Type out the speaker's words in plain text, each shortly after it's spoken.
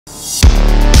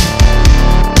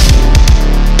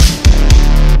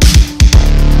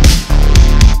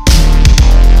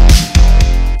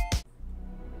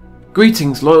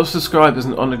Greetings loyal subscribers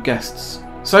and honoured guests.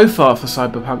 So far for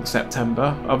Cyberpunk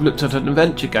September, I've looked at an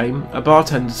adventure game, a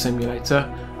bartender simulator,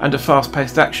 and a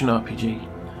fast-paced action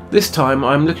RPG. This time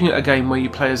I'm looking at a game where you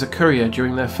play as a courier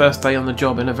during their first day on the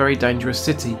job in a very dangerous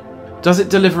city. Does it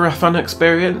deliver a fun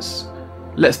experience?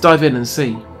 Let's dive in and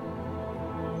see.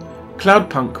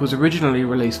 Cloudpunk was originally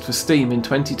released for Steam in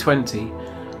 2020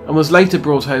 and was later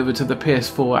brought over to the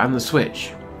PS4 and the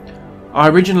Switch. I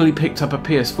originally picked up a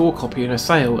PS4 copy in a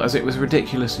sale as it was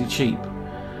ridiculously cheap.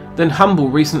 Then Humble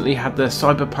recently had their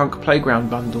Cyberpunk Playground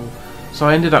bundle, so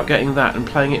I ended up getting that and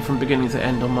playing it from beginning to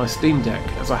end on my Steam Deck,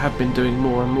 as I have been doing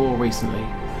more and more recently.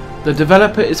 The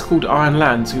developer is called Iron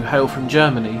Lands, who hail from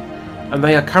Germany, and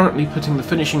they are currently putting the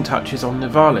finishing touches on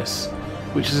Nevalis,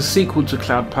 which is a sequel to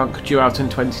Cloudpunk due out in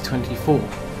 2024.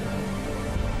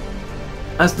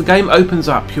 As the game opens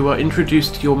up, you are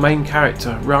introduced to your main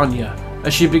character, Rania,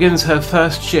 as she begins her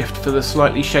first shift for the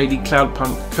slightly shady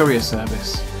Cloudpunk courier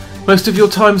service. Most of your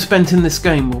time spent in this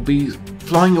game will be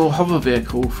flying your hover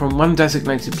vehicle from one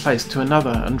designated place to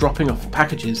another and dropping off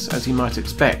packages, as you might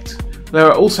expect. There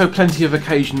are also plenty of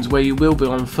occasions where you will be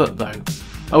on foot though.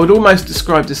 I would almost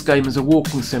describe this game as a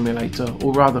walking simulator,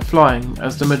 or rather flying,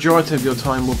 as the majority of your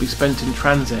time will be spent in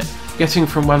transit, getting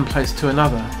from one place to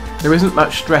another. There isn't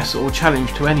much stress or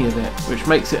challenge to any of it, which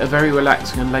makes it a very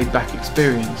relaxing and laid-back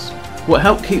experience. What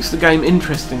helps keeps the game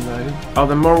interesting though are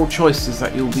the moral choices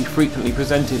that you'll be frequently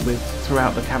presented with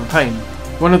throughout the campaign.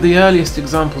 One of the earliest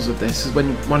examples of this is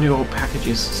when one of your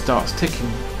packages starts ticking.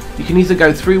 You can either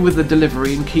go through with the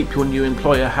delivery and keep your new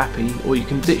employer happy, or you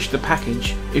can ditch the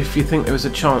package if you think there is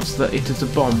a chance that it is a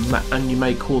bomb and you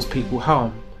may cause people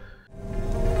harm.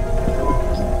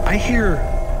 I hear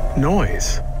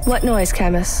noise. What noise,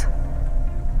 Camus?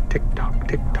 Tick tock,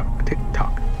 tick tock, tick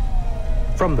tock.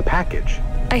 From the package.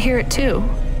 I hear it too.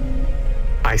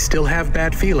 I still have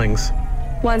bad feelings.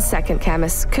 1 second,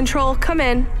 Camus. Control, come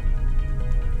in.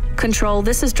 Control,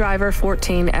 this is Driver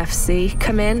 14FC.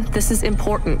 Come in, this is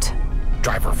important.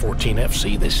 Driver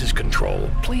 14FC, this is Control.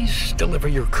 Please deliver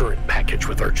your current package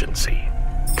with urgency.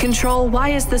 Control,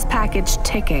 why is this package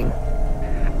ticking?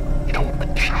 You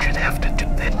don't should have to do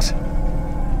this.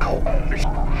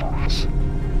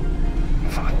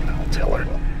 Fine, I'll tell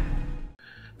her.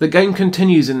 The game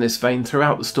continues in this vein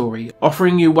throughout the story,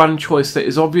 offering you one choice that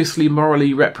is obviously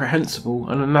morally reprehensible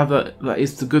and another that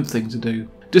is the good thing to do.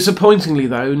 Disappointingly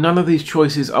though, none of these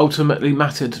choices ultimately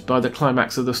mattered by the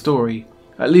climax of the story,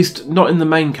 at least not in the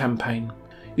main campaign.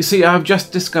 You see, I have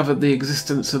just discovered the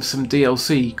existence of some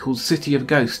DLC called City of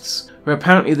Ghosts, where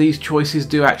apparently these choices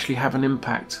do actually have an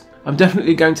impact. I'm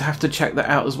definitely going to have to check that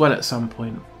out as well at some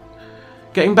point.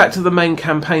 Getting back to the main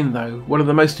campaign though, one of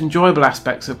the most enjoyable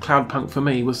aspects of Cloudpunk for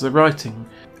me was the writing,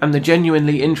 and the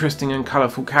genuinely interesting and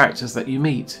colourful characters that you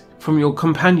meet. From your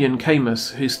companion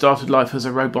Camus, who started life as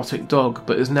a robotic dog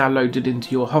but is now loaded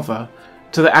into your hover,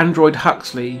 to the android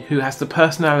Huxley, who has the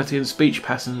personality and speech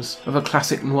patterns of a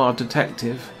classic noir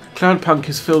detective. Cloudpunk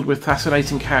is filled with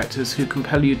fascinating characters who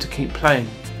compel you to keep playing.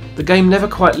 The game never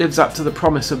quite lives up to the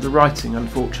promise of the writing,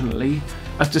 unfortunately,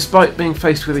 as despite being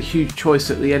faced with a huge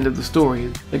choice at the end of the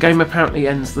story, the game apparently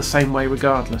ends the same way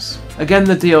regardless. Again,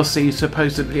 the DLC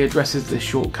supposedly addresses this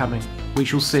shortcoming. We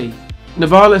shall see.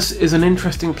 Nevalis is an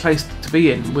interesting place to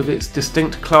be in, with its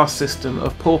distinct class system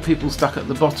of poor people stuck at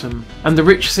the bottom and the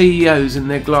rich CEOs in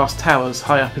their glass towers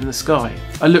high up in the sky.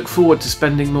 I look forward to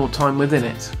spending more time within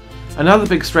it. Another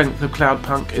big strength of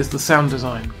Cloudpunk is the sound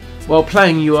design. While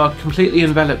playing, you are completely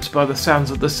enveloped by the sounds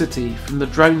of the city, from the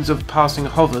drones of passing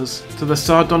hovers to the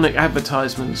sardonic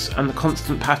advertisements and the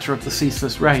constant patter of the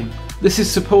ceaseless rain. This is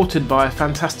supported by a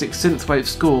fantastic synthwave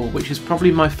score, which is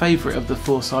probably my favourite of the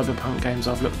 4 Cyberpunk games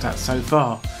I've looked at so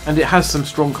far, and it has some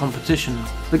strong competition.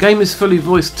 The game is fully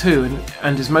voiced too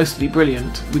and is mostly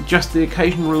brilliant, with just the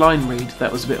occasional line read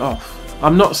that was a bit off.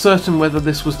 I'm not certain whether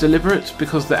this was deliberate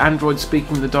because the android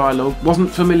speaking the dialogue wasn't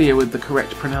familiar with the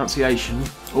correct pronunciation,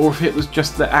 or if it was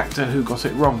just the actor who got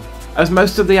it wrong. As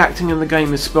most of the acting in the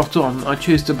game is spot on, I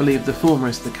choose to believe the former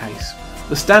is the case.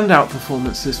 The standout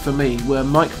performances for me were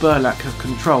Mike Burlack of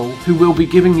Control, who will be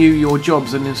giving you your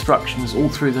jobs and instructions all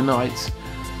through the night,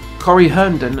 Corey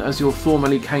Herndon as your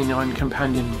formerly canine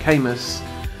companion Camus,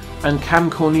 and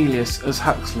Cam Cornelius as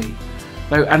Huxley,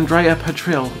 though Andrea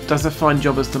Patril does a fine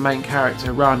job as the main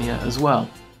character, Rania, as well.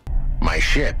 My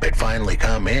ship had finally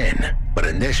come in, but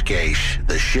in this case,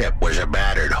 the ship was a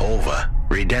battered Hova.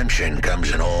 Redemption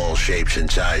comes in all shapes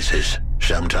and sizes,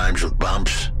 sometimes with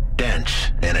bumps,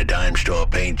 dents, and a dime store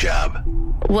paint job.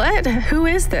 What? Who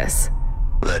is this?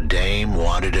 The dame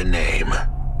wanted a name.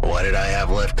 What did I have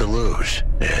left to lose?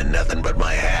 And nothing but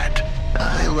my hat.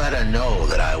 I let her know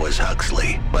that I was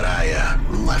Huxley, but I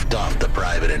left off the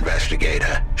private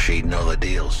investigator. She'd know the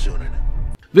deal soon enough.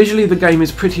 Visually the game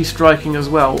is pretty striking as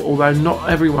well, although not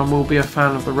everyone will be a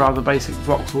fan of the rather basic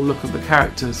voxel look of the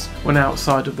characters when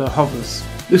outside of their hovers.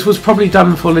 This was probably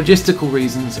done for logistical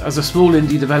reasons, as a small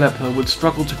indie developer would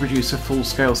struggle to produce a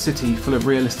full-scale city full of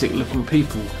realistic looking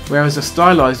people, whereas a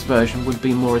stylised version would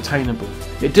be more attainable.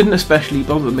 It didn't especially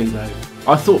bother me though.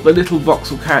 I thought the little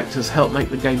voxel characters helped make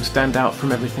the game stand out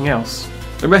from everything else.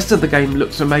 The rest of the game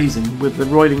looks amazing, with the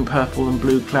roiling purple and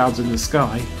blue clouds in the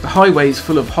sky, the highways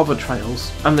full of hover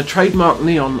trails, and the trademark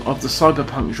neon of the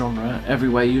cyberpunk genre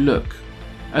everywhere you look.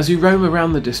 As you roam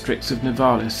around the districts of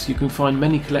Nivalis, you can find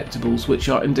many collectibles which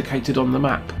are indicated on the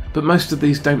map, but most of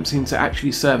these don't seem to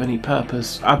actually serve any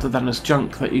purpose other than as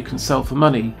junk that you can sell for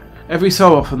money. Every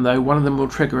so often though, one of them will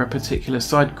trigger a particular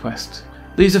side quest.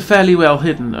 These are fairly well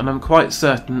hidden, and I'm quite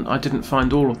certain I didn't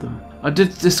find all of them. I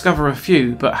did discover a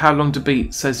few, but How Long to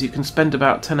Beat says you can spend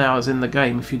about 10 hours in the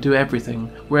game if you do everything,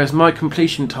 whereas my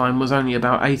completion time was only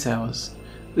about 8 hours.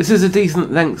 This is a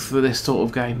decent length for this sort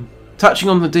of game. Touching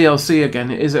on the DLC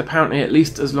again, it is apparently at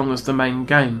least as long as the main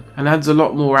game, and adds a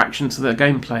lot more action to the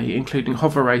gameplay, including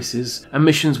hover races and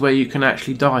missions where you can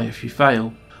actually die if you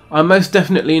fail. I'm most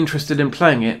definitely interested in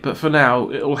playing it, but for now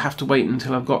it will have to wait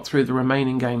until I've got through the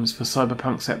remaining games for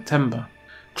Cyberpunk September.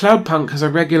 Cloudpunk has a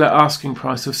regular asking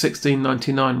price of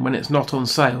 $16.99 when it's not on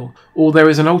sale, or there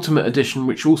is an Ultimate Edition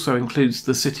which also includes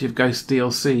the City of Ghosts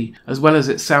DLC, as well as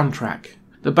its soundtrack.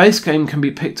 The base game can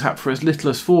be picked up for as little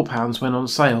as £4 when on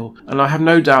sale, and I have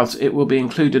no doubt it will be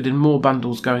included in more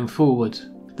bundles going forward.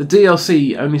 The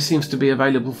DLC only seems to be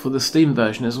available for the Steam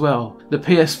version as well. The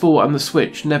PS4 and the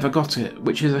Switch never got it,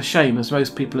 which is a shame as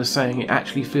most people are saying it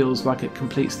actually feels like it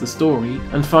completes the story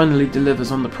and finally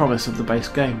delivers on the promise of the base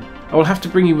game. I will have to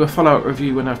bring you a follow-up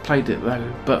review when I've played it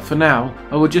though, but for now,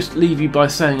 I will just leave you by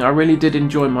saying I really did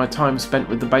enjoy my time spent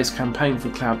with the base campaign for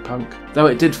Cloudpunk, though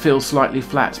it did feel slightly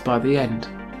flat by the end.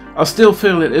 I still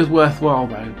feel it is worthwhile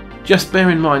though. Just bear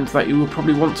in mind that you will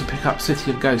probably want to pick up City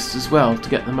of Ghosts as well to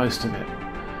get the most of it.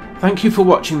 Thank you for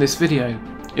watching this video.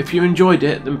 If you enjoyed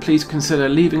it, then please consider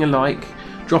leaving a like,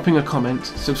 dropping a comment,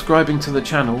 subscribing to the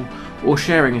channel, or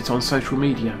sharing it on social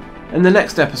media. In the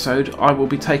next episode, I will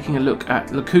be taking a look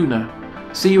at Lacuna.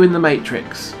 See you in the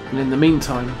Matrix, and in the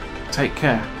meantime, take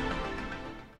care.